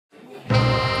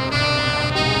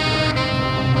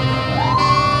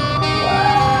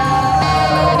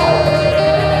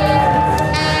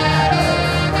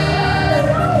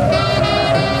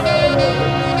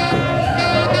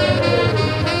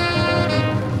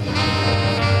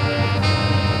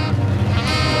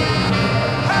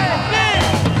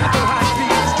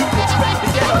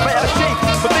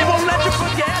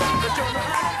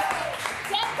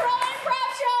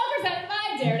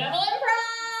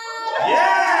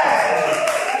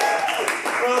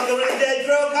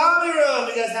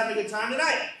guys having a good time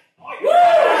tonight?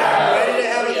 Ready to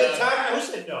have a good time? Who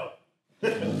said no?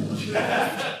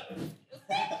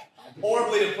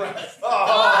 Horribly depressed.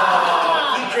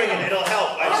 Oh, keep drinking. It'll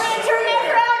help. We're going to turn that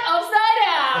crowd upside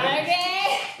down, okay?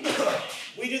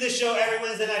 We do this show every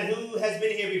Wednesday night. Who has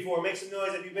been here before? Make some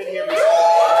noise if you've been here before.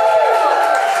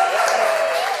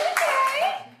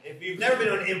 If you've never been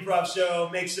on an improv show,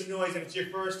 make some noise if it's your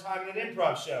first time in an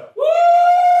improv show. Woo!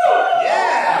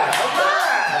 Yeah!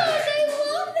 Oh, they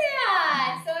love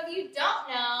that! So if you don't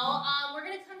know, we're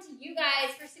going to come to you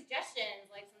guys for suggestions.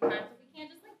 Like sometimes we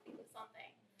can't just like think of something.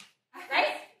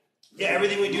 Right? Yeah,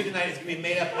 everything we do tonight is going to be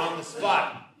made up on the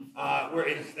spot.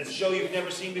 It's a show you've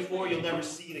never seen before. You'll never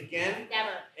see it again.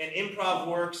 Never. And Improv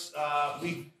works.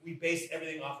 We base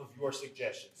everything off of your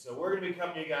suggestions. So we're going to be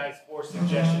coming to you guys for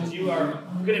suggestions. You are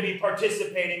going to be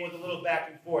participating with a little back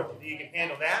and forth. Do you can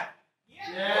handle that?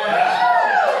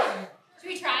 Yeah. Should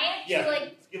we try it? Yeah.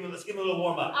 Let's give them a little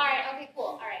warm up. All right. Okay. Cool.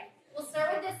 All right. We'll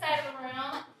start with this side of the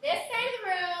room. This side of the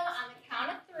room, on the count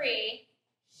of 3,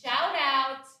 shout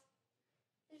out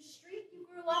the street you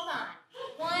grew up on.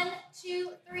 1,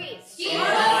 2, 3. Skid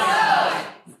Row.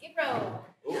 Skid Row.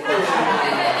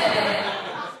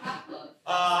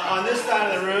 On this side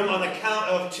of the room, on the count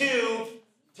of 2,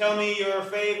 tell me your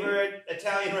favorite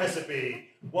Italian recipe.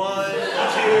 1,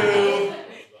 2.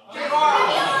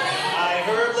 I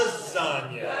heard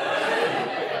lasagna.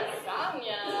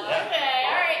 Lasagna. Okay.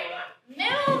 All right.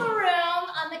 Middle of the room,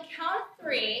 on the count of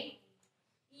 3,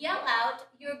 yell out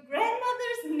your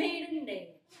grandmother's maiden name.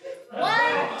 1,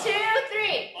 2,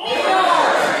 3.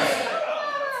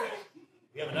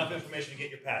 We have enough information to get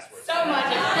your password. So much.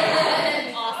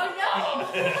 Awesome.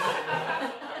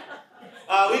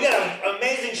 Oh, no. We got an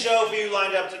amazing show for you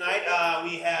lined up tonight.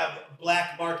 We have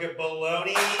Black Market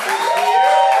Bologna here.